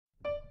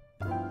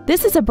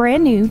This is a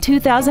brand new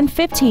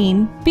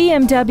 2015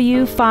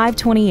 BMW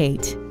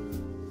 528.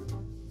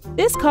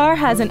 This car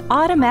has an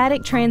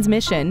automatic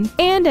transmission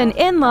and an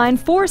inline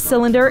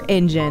four-cylinder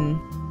engine.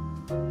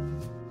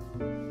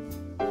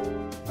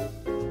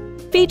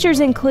 Features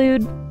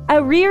include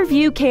a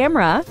rear-view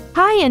camera,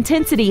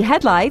 high-intensity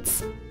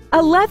headlights,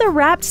 a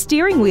leather-wrapped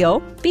steering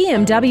wheel,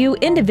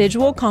 BMW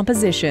individual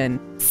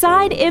composition,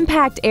 side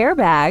impact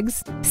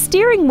airbags,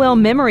 steering wheel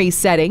memory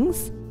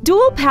settings,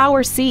 dual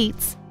power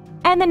seats,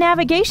 and the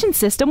navigation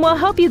system will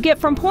help you get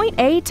from point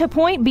A to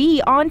point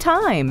B on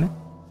time.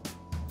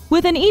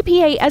 With an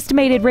EPA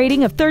estimated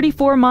rating of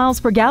 34 miles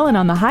per gallon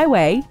on the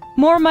highway,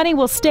 more money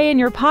will stay in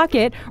your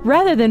pocket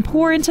rather than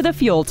pour into the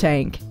fuel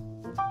tank.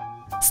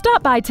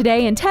 Stop by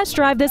today and test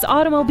drive this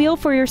automobile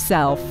for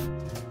yourself.